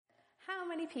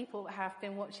many people have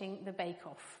been watching the Bake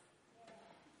Off?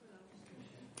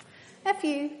 A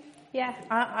few. Yeah,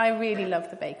 I really love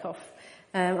the Bake Off.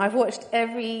 I've watched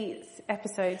every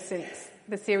episode since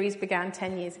the series began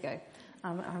 10 years ago.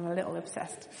 I'm a little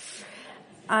obsessed.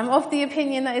 I'm of the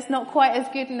opinion that it's not quite as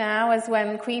good now as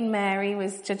when Queen Mary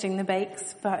was judging the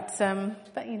bakes, but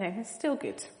it's still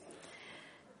good.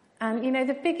 And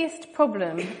the biggest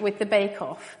problem with the Bake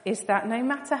Off is that no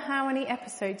matter how many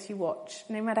episodes you watch,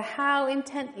 no matter how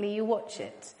intently you watch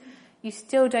it, you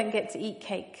still don't get to eat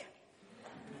cake.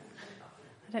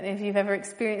 I don't know if you've ever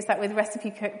experienced that with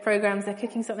recipe programs. They're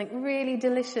cooking something really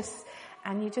delicious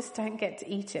and you just don't get to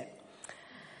eat it.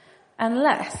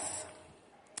 Unless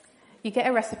you get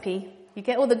a recipe, you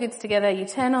get all the goods together, you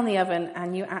turn on the oven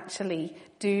and you actually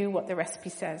do what the recipe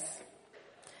says.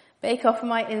 Bake Off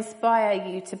might inspire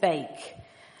you to bake,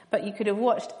 but you could have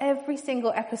watched every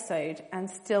single episode and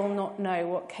still not know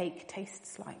what cake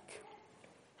tastes like.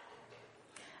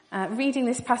 Reading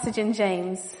this passage in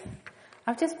James,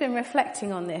 I've just been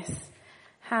reflecting on this,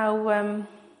 how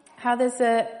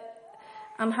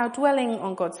dwelling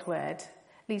on God's word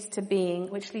leads to being,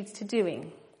 which leads to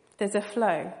doing. There's a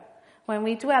flow. When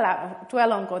we dwell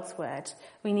on God's word,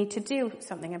 we need to do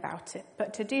something about it.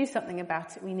 But to do something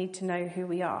about it, we need to know who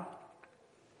we are.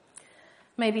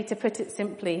 Maybe to put it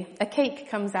simply, a cake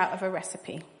comes out of a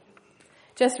recipe.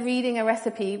 Just reading a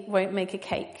recipe won't make a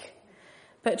cake.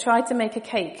 But try to make a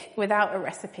cake without a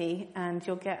recipe and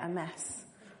you'll get a mess.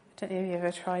 I don't know if you've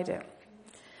ever tried it.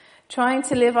 Trying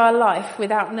to live our life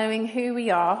without knowing who we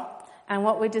are and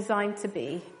what we're designed to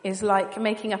be is like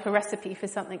making up a recipe for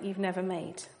something you've never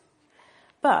made.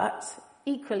 But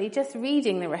equally, just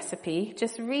reading the recipe,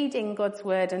 just reading God's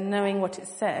word and knowing what it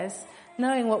says,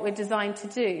 knowing what we're designed to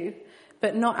do,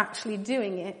 but not actually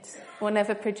doing it, will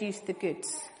never produce the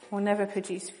goods, will never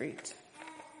produce fruit.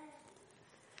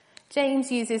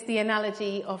 James uses the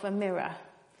analogy of a mirror.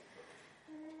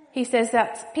 He says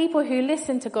that people who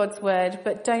listen to God's word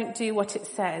but don't do what it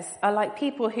says are like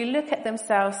people who look at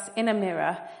themselves in a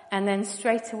mirror and then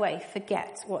straight away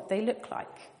forget what they look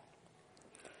like.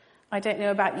 I don't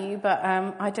know about you, but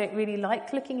I don't really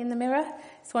like looking in the mirror.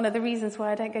 It's one of the reasons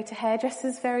why I don't go to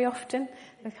hairdressers very often.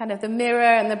 The kind of the mirror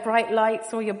and the bright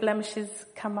lights, all your blemishes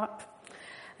come up.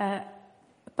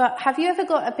 But have you ever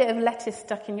got a bit of lettuce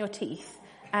stuck in your teeth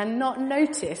and not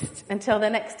noticed until the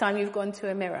next time you've gone to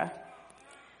a mirror?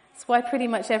 That's why pretty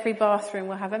much every bathroom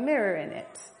will have a mirror in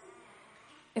it.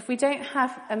 If we don't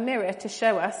have a mirror to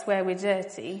show us where we're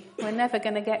dirty, we're never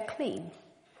going to get clean.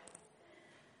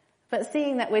 But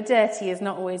seeing that we're dirty is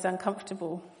not always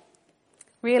uncomfortable.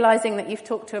 Realizing that you've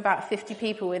talked to about 50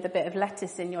 people with a bit of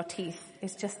lettuce in your teeth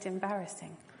is just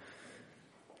embarrassing.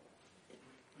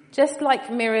 Just like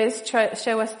mirrors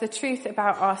show us the truth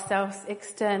about ourselves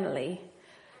externally,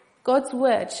 God's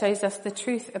word shows us the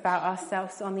truth about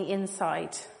ourselves on the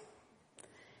inside.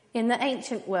 In the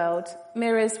ancient world,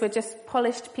 mirrors were just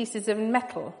polished pieces of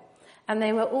metal, and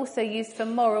they were also used for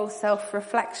moral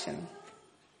self-reflection.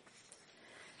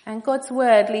 And God's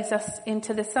word leads us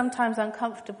into the sometimes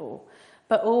uncomfortable,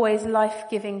 but always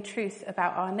life-giving truth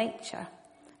about our nature,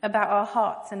 about our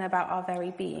hearts, and about our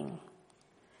very being.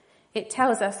 It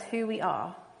tells us who we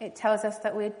are. It tells us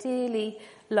that we're dearly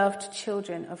loved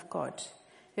children of God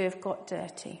who have got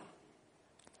dirty.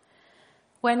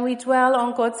 When we dwell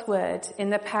on God's word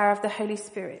in the power of the Holy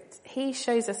Spirit, he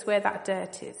shows us where that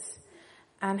dirt is,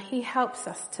 and he helps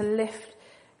us to lift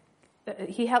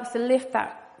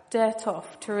that dirt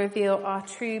off to reveal our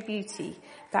true beauty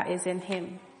that is in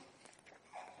him.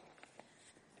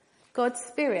 God's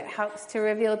Spirit helps to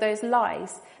reveal those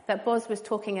lies that Boz was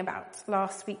talking about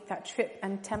last week that trip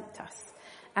and tempt us,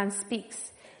 and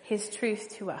speaks his truth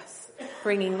to us,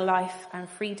 bringing life and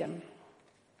freedom.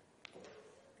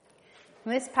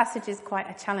 And this passage is quite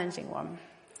a challenging one.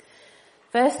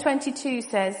 Verse 22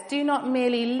 says, "Do not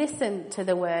merely listen to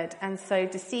the word and so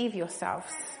deceive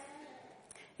yourselves."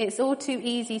 It's all too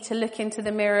easy to look into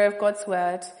the mirror of God's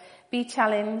word, be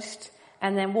challenged,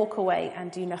 and then walk away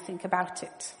and do nothing about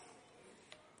it.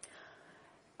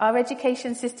 Our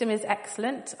education system is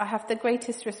excellent. I have the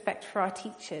greatest respect for our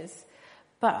teachers,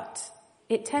 but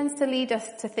it tends to lead us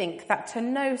to think that to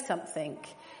know something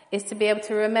is to be able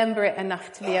to remember it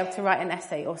enough to be able to write an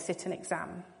essay or sit an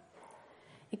exam.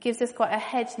 It gives us quite a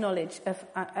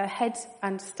head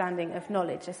understanding of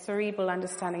knowledge, a cerebral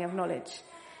understanding of knowledge.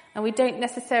 And we don't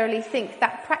necessarily think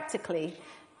that practically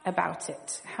about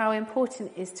it, how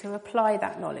important it is to apply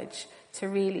that knowledge, to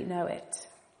really know it.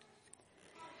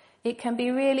 It can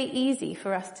be really easy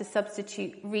for us to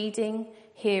substitute reading,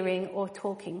 hearing, or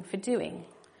talking for doing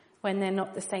when they're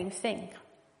not the same thing.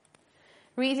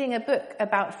 Reading a book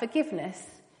about forgiveness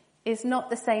is not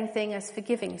the same thing as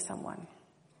forgiving someone.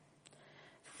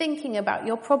 Thinking about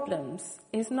your problems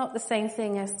is not the same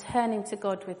thing as turning to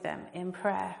God with them in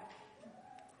prayer.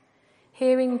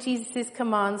 Hearing Jesus'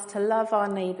 commands to love our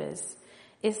neighbours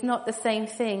is not the same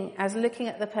thing as looking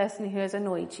at the person who has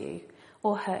annoyed you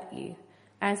or hurt you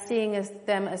and seeing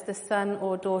them as the son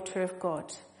or daughter of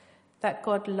God, that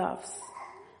God loves,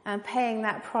 and paying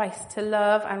that price to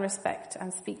love and respect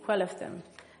and speak well of them,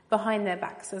 behind their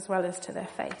backs as well as to their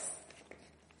face.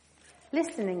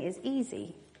 Listening is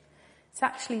easy. It's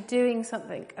actually doing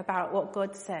something about what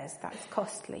God says that's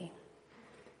costly.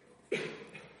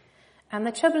 And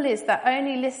the trouble is that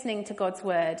only listening to God's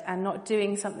word and not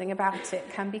doing something about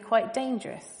it can be quite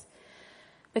dangerous,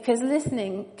 because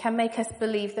listening can make us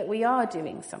believe that we are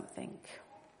doing something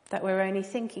that we're only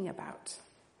thinking about.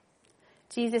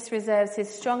 Jesus reserves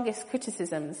his strongest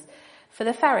criticisms for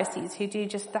the Pharisees who do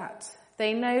just that.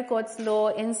 They know God's law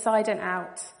inside and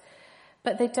out,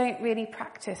 but they don't really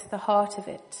practice the heart of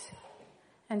it.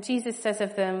 And Jesus says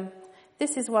of them,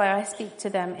 "This is why I speak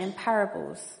to them in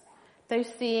parables. Though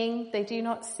seeing, they do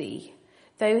not see.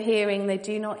 Though hearing, they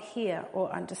do not hear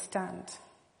or understand."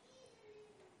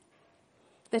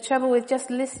 The trouble with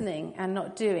just listening and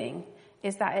not doing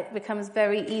is that it becomes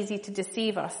very easy to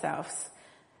deceive ourselves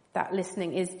that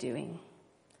listening is doing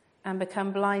and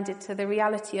become blinded to the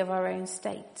reality of our own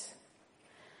state.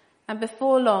 And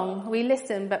before long, we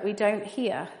listen but we don't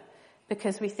hear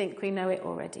because we think we know it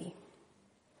already.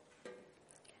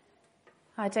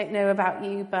 I don't know about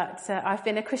you, but I've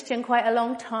been a Christian quite a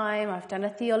long time. I've done a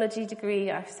theology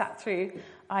degree. I've sat through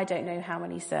I don't know how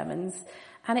many sermons.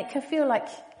 And it can feel like,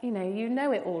 you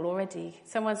know it all already.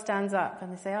 Someone stands up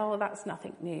and they say, "Oh, well, that's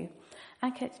nothing new."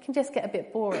 And it can just get a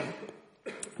bit boring.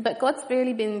 But God's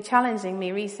really been challenging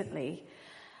me recently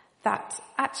that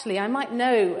actually I might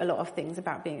know a lot of things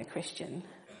about being a Christian,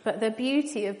 but the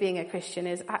beauty of being a Christian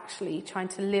is actually trying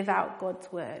to live out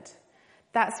God's word.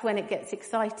 That's when it gets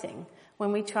exciting,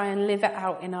 when we try and live it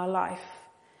out in our life,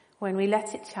 when we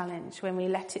let it challenge, when we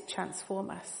let it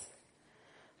transform us.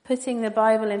 Putting the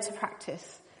Bible into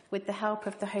practice with the help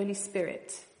of the Holy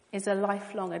Spirit is a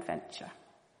lifelong adventure.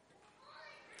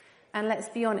 And let's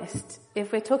be honest,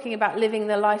 if we're talking about living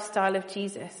the lifestyle of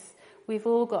Jesus, we've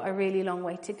all got a really long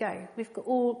way to go. We've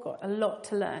all got a lot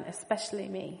to learn, especially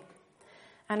me.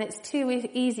 And it's too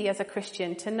easy as a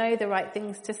Christian to know the right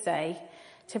things to say,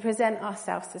 to present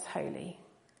ourselves as holy.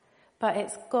 But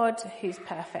it's God who's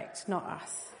perfect, not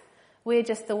us. We're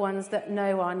just the ones that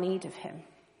know our need of him.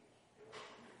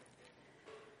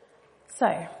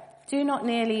 So, do not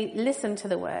merely listen to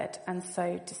the word and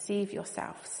so deceive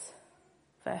yourselves.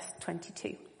 Verse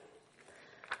 22.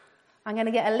 I'm going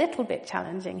to get a little bit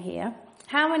challenging here.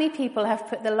 How many people have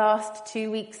put the last 2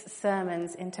 weeks'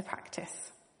 sermons into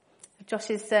practice?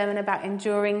 Josh's sermon about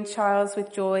enduring trials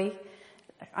with joy.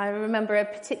 I remember a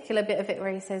particular bit of it where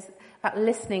he says about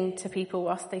listening to people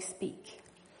whilst they speak.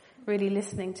 Really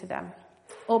listening to them.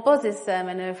 Or Boz's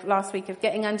sermon of last week of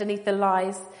getting underneath the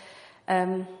lies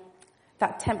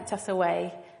that tempt us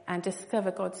away and discover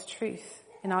God's truth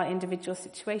in our individual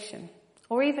situation.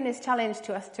 Or even his challenge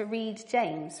to us to read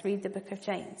the book of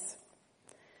James.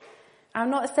 I'm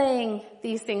not saying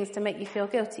these things to make you feel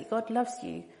guilty. God loves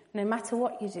you no matter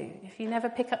what you do. If you never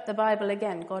pick up the Bible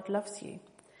again, God loves you.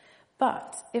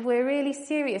 But if we're really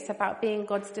serious about being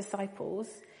God's disciples,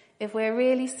 if we're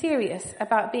really serious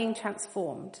about being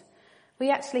transformed, we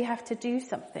actually have to do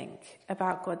something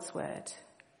about God's word.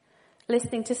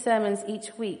 Listening to sermons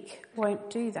each week won't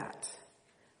do that.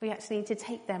 We actually need to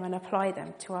take them and apply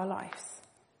them to our lives.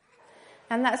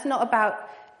 And that's not about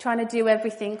trying to do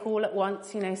everything all at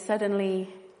once,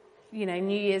 suddenly,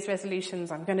 New Year's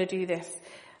resolutions, I'm going to do this.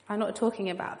 I'm not talking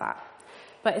about that.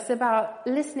 But it's about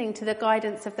listening to the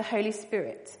guidance of the Holy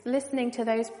Spirit, listening to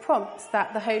those prompts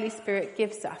that the Holy Spirit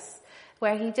gives us,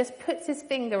 where he just puts his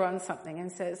finger on something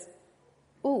and says,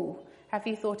 "Ooh, have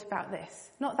you thought about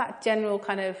this?" Not that general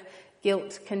kind of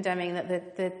guilt condemning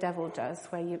that the devil does,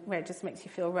 where it just makes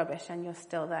you feel rubbish and you're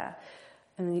still there.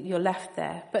 And you're left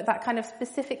there. But that kind of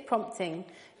specific prompting,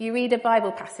 you read a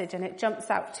Bible passage and it jumps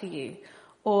out to you,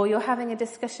 or you're having a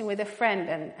discussion with a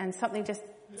friend and something just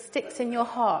sticks in your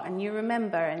heart and you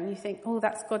remember and you think, "Oh,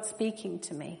 that's God speaking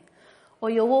to me." Or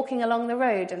you're walking along the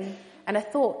road and a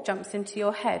thought jumps into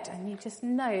your head and you just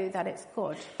know that it's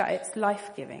God, that it's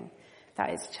life-giving, that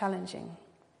it's challenging.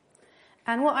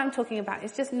 And what I'm talking about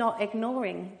is just not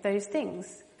ignoring those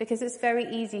things, because it's very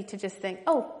easy to just think,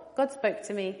 "Oh, God spoke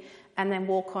to me," and then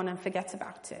walk on and forget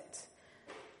about it.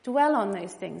 Dwell on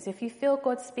those things. If you feel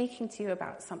God speaking to you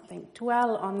about something,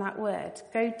 dwell on that word.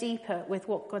 Go deeper with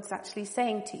what God's actually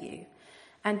saying to you.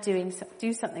 and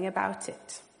do something about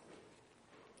it.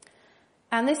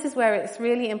 And this is where it's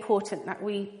really important that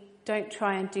we don't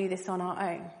try and do this on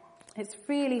our own. It's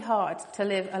really hard to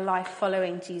live a life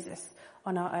following Jesus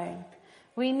on our own.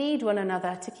 We need one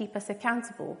another to keep us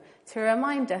accountable, to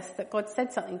remind us that God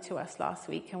said something to us last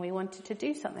week and we wanted to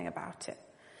do something about it.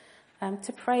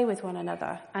 To pray with one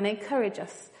another and encourage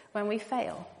us when we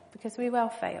fail, because we will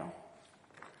fail.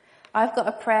 I've got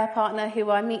a prayer partner who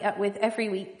I meet up with every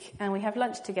week and we have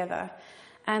lunch together.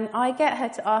 And I get her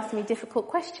to ask me difficult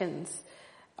questions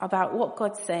about what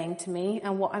God's saying to me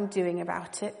and what I'm doing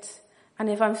about it. And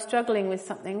if I'm struggling with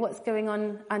something, what's going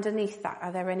on underneath that?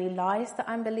 Are there any lies that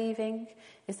I'm believing?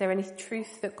 Is there any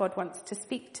truth that God wants to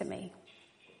speak to me?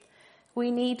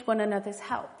 We need one another's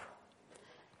help.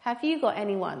 Have you got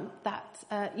anyone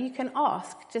that you can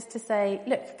ask just to say,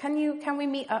 look, can we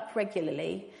meet up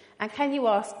regularly? And can you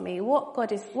ask me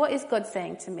what is God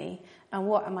saying to me and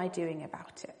what am I doing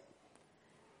about it?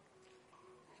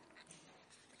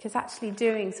 Because actually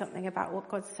doing something about what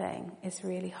God's saying is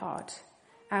really hard.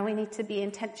 And we need to be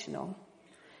intentional.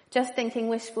 Just thinking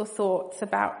wishful thoughts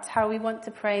about how we want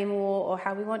to pray more or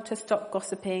how we want to stop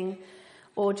gossiping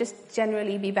or just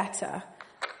generally be better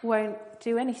won't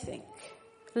do anything.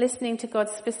 Listening to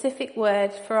God's specific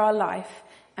word for our life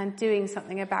and doing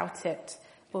something about it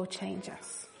will change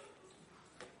us.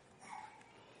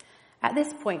 At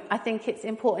this point, I think it's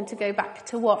important to go back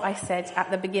to what I said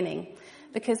at the beginning,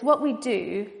 because what we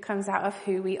do comes out of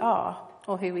who we are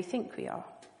or who we think we are.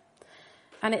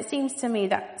 And it seems to me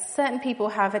that certain people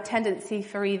have a tendency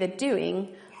for either doing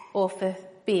or for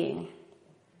being,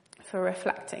 for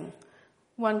reflecting.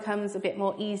 One comes a bit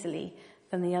more easily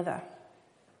than the other.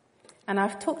 And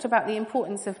I've talked about the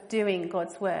importance of doing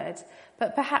God's word,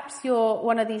 but perhaps you're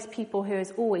one of these people who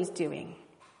is always doing.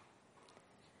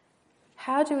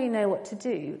 How do we know what to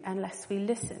do unless we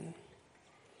listen?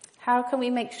 How can we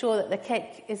make sure that the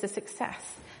cake is a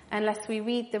success unless we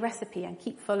read the recipe and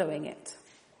keep following it?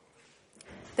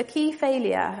 The key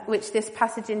failure, which this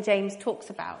passage in James talks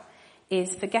about,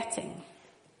 is forgetting.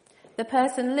 The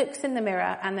person looks in the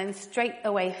mirror and then straight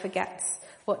away forgets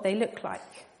what they look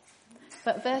like.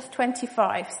 But verse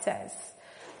 25 says,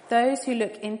 "Those who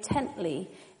look intently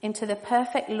into the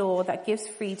perfect law that gives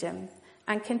freedom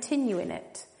and continue in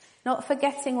it, not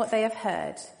forgetting what they have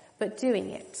heard, but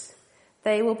doing it,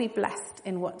 they will be blessed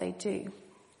in what they do."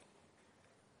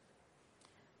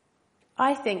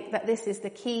 I think that this is the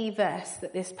key verse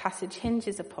that this passage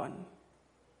hinges upon.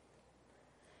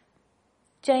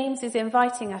 James is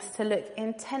inviting us to look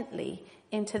intently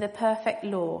into the perfect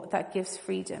law that gives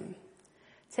freedom,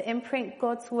 to imprint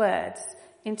God's words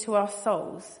into our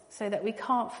souls so that we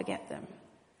can't forget them.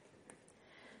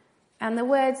 And the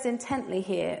words intently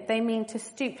here, they mean to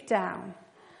stoop down,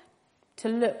 to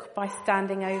look by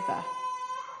standing over.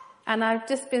 And I've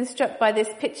just been struck by this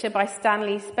picture by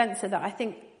Stanley Spencer that I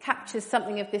think captures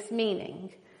something of this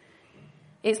meaning.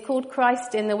 It's called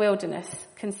Christ in the Wilderness,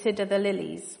 Consider the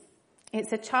Lilies.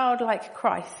 It's a childlike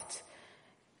Christ,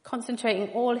 concentrating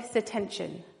all his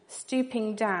attention,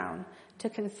 stooping down to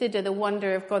consider the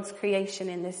wonder of God's creation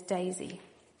in this daisy.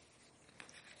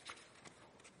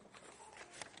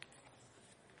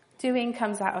 Doing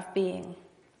comes out of being,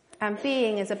 and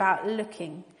being is about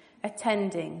looking,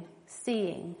 attending,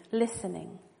 seeing,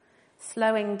 listening,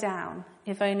 slowing down,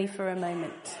 if only for a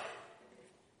moment.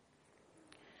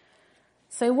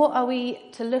 So what are we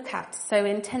to look at so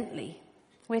intently?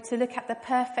 We're to look at the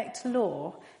perfect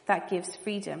law that gives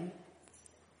freedom.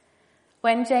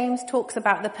 When James talks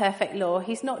about the perfect law,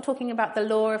 he's not talking about the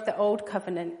law of the Old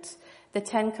Covenant, the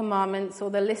 10 Commandments, or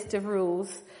the list of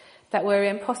rules that were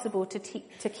impossible to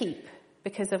keep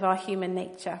because of our human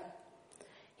nature.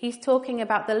 He's talking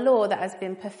about the law that has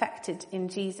been perfected in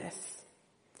Jesus,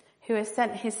 who has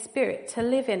sent his Spirit to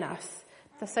live in us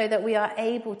so that we are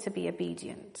able to be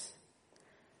obedient.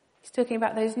 He's talking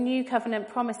about those new covenant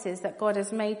promises that God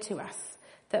has made to us,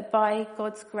 that by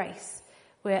God's grace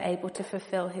we're able to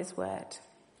fulfill his word.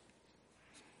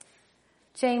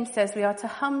 James says we are to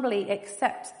humbly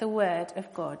accept the word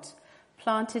of God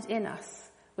planted in us,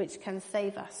 which can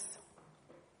save us.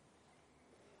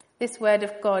 This word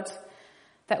of God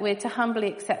that we're to humbly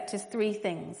accept is three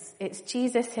things. It's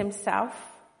Jesus himself,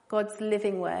 God's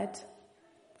living word.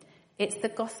 It's the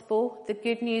gospel, the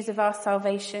good news of our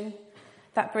salvation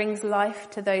that brings life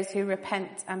to those who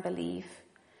repent and believe.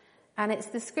 And it's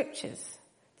the scriptures,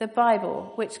 the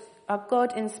Bible, which are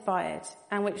God-inspired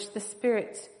and which the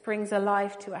Spirit brings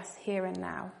alive to us here and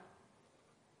now.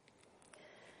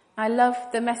 I love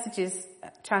the Message's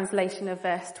translation of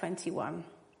verse 21.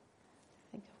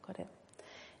 I think I've got it.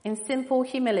 In simple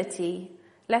humility,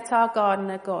 let our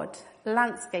gardener God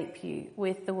landscape you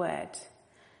with the word,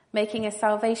 making a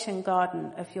salvation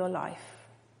garden of your life.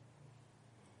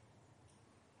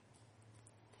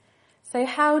 So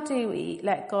how do we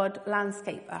let God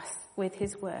landscape us with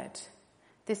his word?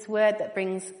 This word that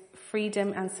brings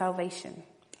freedom and salvation,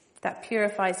 that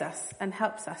purifies us and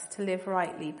helps us to live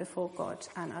rightly before God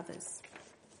and others.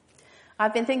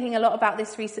 I've been thinking a lot about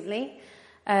this recently.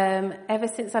 Ever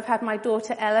since I've had my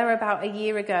daughter Ella about a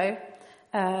year ago,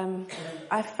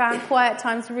 I found quiet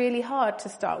times really hard to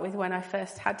start with when I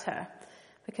first had her,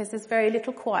 because there's very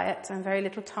little quiet and very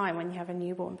little time when you have a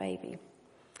newborn baby.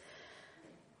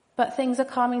 But things are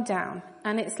calming down,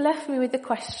 and it's left me with the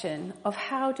question of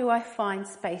how do I find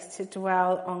space to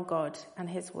dwell on God and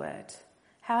his word?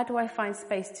 How do I find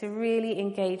space to really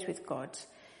engage with God,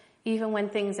 even when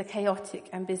things are chaotic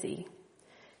and busy?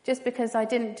 Just because I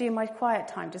didn't do my quiet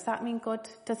time, does that mean God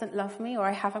doesn't love me or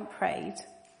I haven't prayed?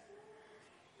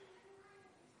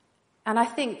 And I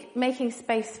think making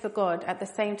space for God at the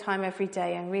same time every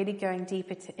day and really going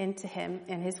deeper into him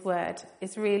and his word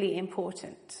is really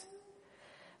important.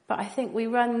 But I think we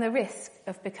run the risk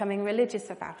of becoming religious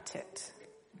about it.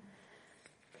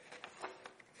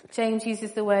 James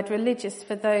uses the word religious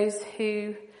for those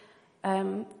who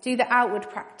do the outward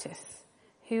practice,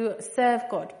 who serve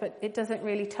God, but it doesn't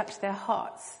really touch their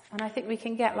hearts. And I think we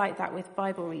can get like that with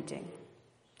Bible reading.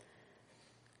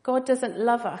 God doesn't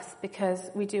love us because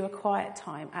we do a quiet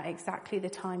time at exactly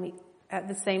at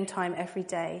the same time every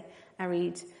day and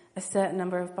read a certain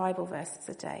number of Bible verses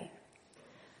a day.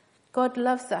 God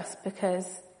loves us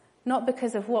not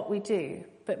because of what we do,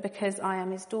 but because I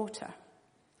am his daughter.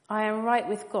 I am right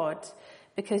with God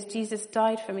because Jesus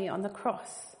died for me on the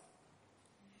cross.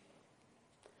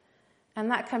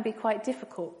 And that can be quite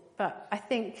difficult, but I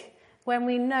think when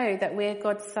we know that we're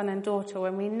God's son and daughter,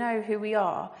 when we know who we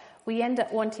are, we end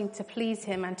up wanting to please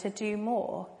him and to do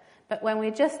more. But when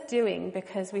we're just doing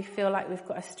because we feel like we've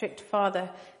got a strict father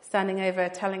standing over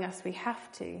telling us we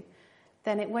have to,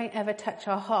 then it won't ever touch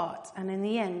our heart. And in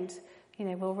the end,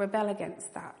 we'll rebel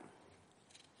against that.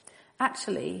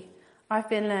 Actually, I've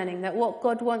been learning that what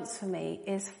God wants for me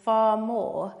is far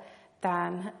more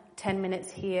than 10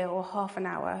 minutes here or half an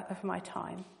hour of my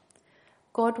time.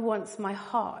 God wants my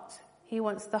heart. He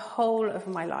wants the whole of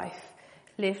my life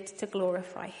lived to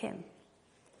glorify him.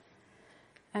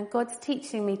 And God's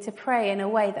teaching me to pray in a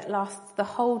way that lasts the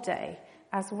whole day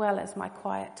as well as my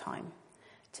quiet time,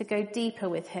 to go deeper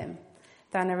with him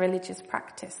than a religious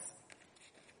practice.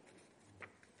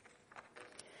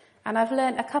 And I've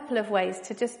learned a couple of ways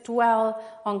to just dwell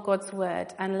on God's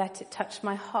word and let it touch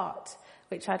my heart,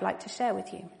 which I'd like to share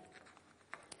with you.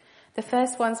 The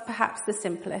first one's perhaps the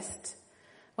simplest.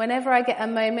 Whenever I get a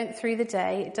moment through the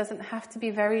day, it doesn't have to be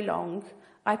very long,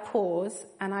 I pause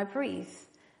and I breathe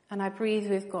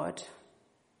with God.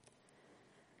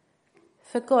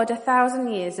 For God, 1,000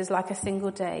 years is like a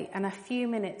single day, and a few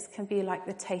minutes can be like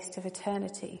the taste of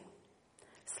eternity.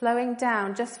 Slowing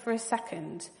down just for a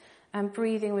second and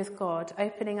breathing with God,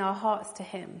 opening our hearts to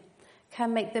him,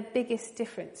 can make the biggest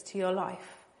difference to your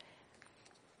life.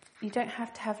 You don't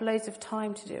have to have loads of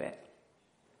time to do it.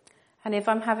 And if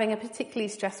I'm having a particularly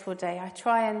stressful day, I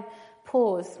try and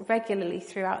pause regularly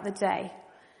throughout the day.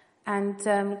 And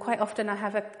quite often I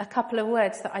have a couple of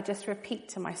words that I just repeat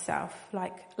to myself,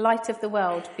 like, light of the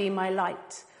world, be my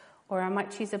light. Or I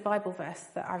might choose a Bible verse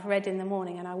that I've read in the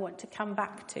morning and I want to come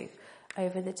back to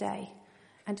over the day.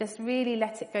 And just really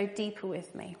let it go deeper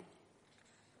with me.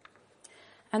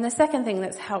 And the second thing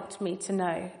that's helped me to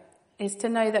know is to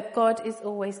know that God is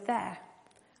always there.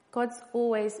 God's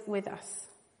always with us.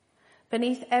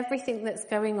 Beneath everything that's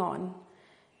going on,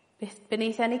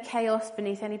 beneath any chaos,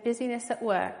 beneath any busyness at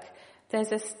work,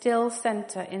 there's a still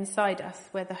centre inside us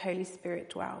where the Holy Spirit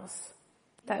dwells,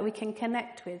 that we can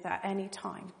connect with at any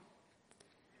time.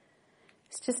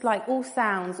 It's just like all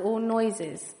sounds, all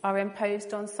noises are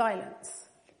imposed on silence.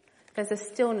 There's a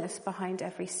stillness behind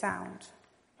every sound.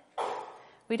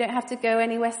 We don't have to go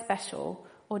anywhere special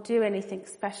or do anything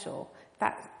special.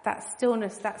 That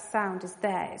stillness, that sound is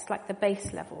there. It's like the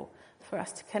base level for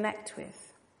us to connect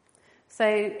with. So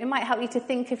it might help you to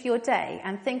think of your day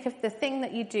and think of the thing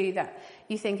that you do that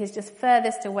you think is just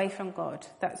furthest away from God,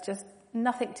 that's just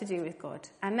nothing to do with God.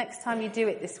 And next time you do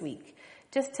it this week,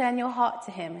 just turn your heart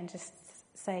to him and just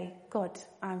say, God,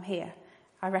 I'm here.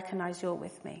 I recognise you're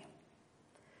with me.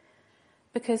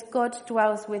 Because God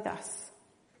dwells with us.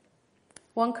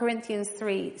 1 Corinthians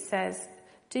 3 says,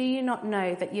 do you not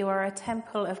know that you are a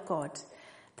temple of God,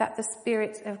 that the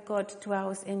Spirit of God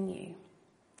dwells in you?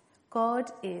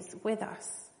 God is with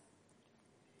us.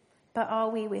 But are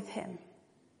we with him?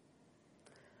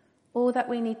 All that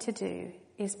we need to do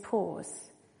is pause,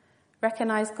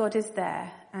 Recognise God is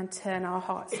there and turn our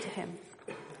hearts to him.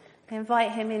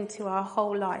 Invite him into our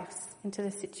whole lives, into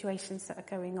the situations that are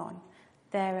going on,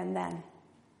 there and then.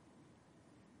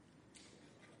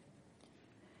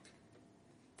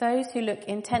 Those who look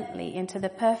intently into the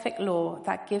perfect law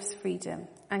that gives freedom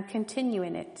and continue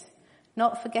in it,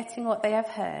 not forgetting what they have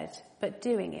heard, but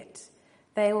doing it,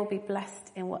 they will be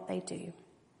blessed in what they do.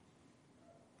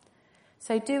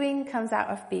 So doing comes out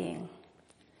of being.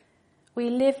 We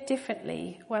live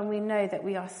differently when we know that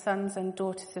we are sons and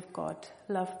daughters of God,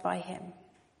 loved by him.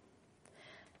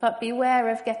 But beware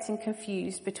of getting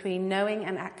confused between knowing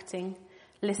and acting,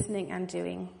 listening and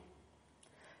doing.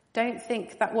 Don't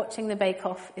think that watching the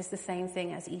bake-off is the same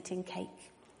thing as eating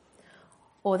cake,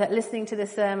 or that listening to the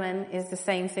sermon is the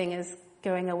same thing as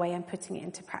going away and putting it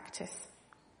into practice.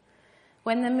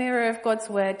 When the mirror of God's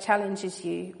word challenges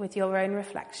you with your own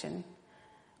reflection,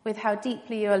 with how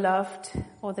deeply you're loved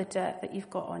or the dirt that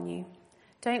you've got on you,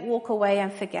 don't walk away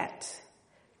and forget.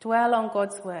 Dwell on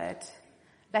God's word.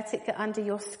 Let it get under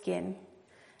your skin.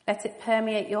 Let it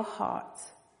permeate your heart.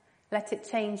 Let it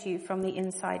change you from the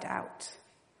inside out.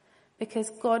 Because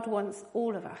God wants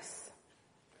all of us.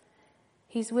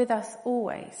 He's with us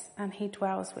always, and he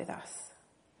dwells with us.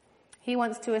 He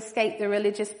wants to escape the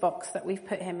religious box that we've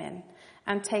put him in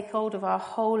and take hold of our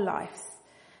whole lives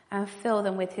and fill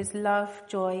them with his love,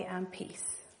 joy, and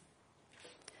peace.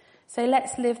 So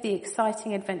let's live the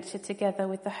exciting adventure together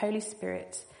with the Holy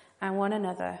Spirit and one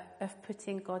another of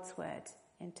putting God's word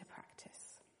into practice.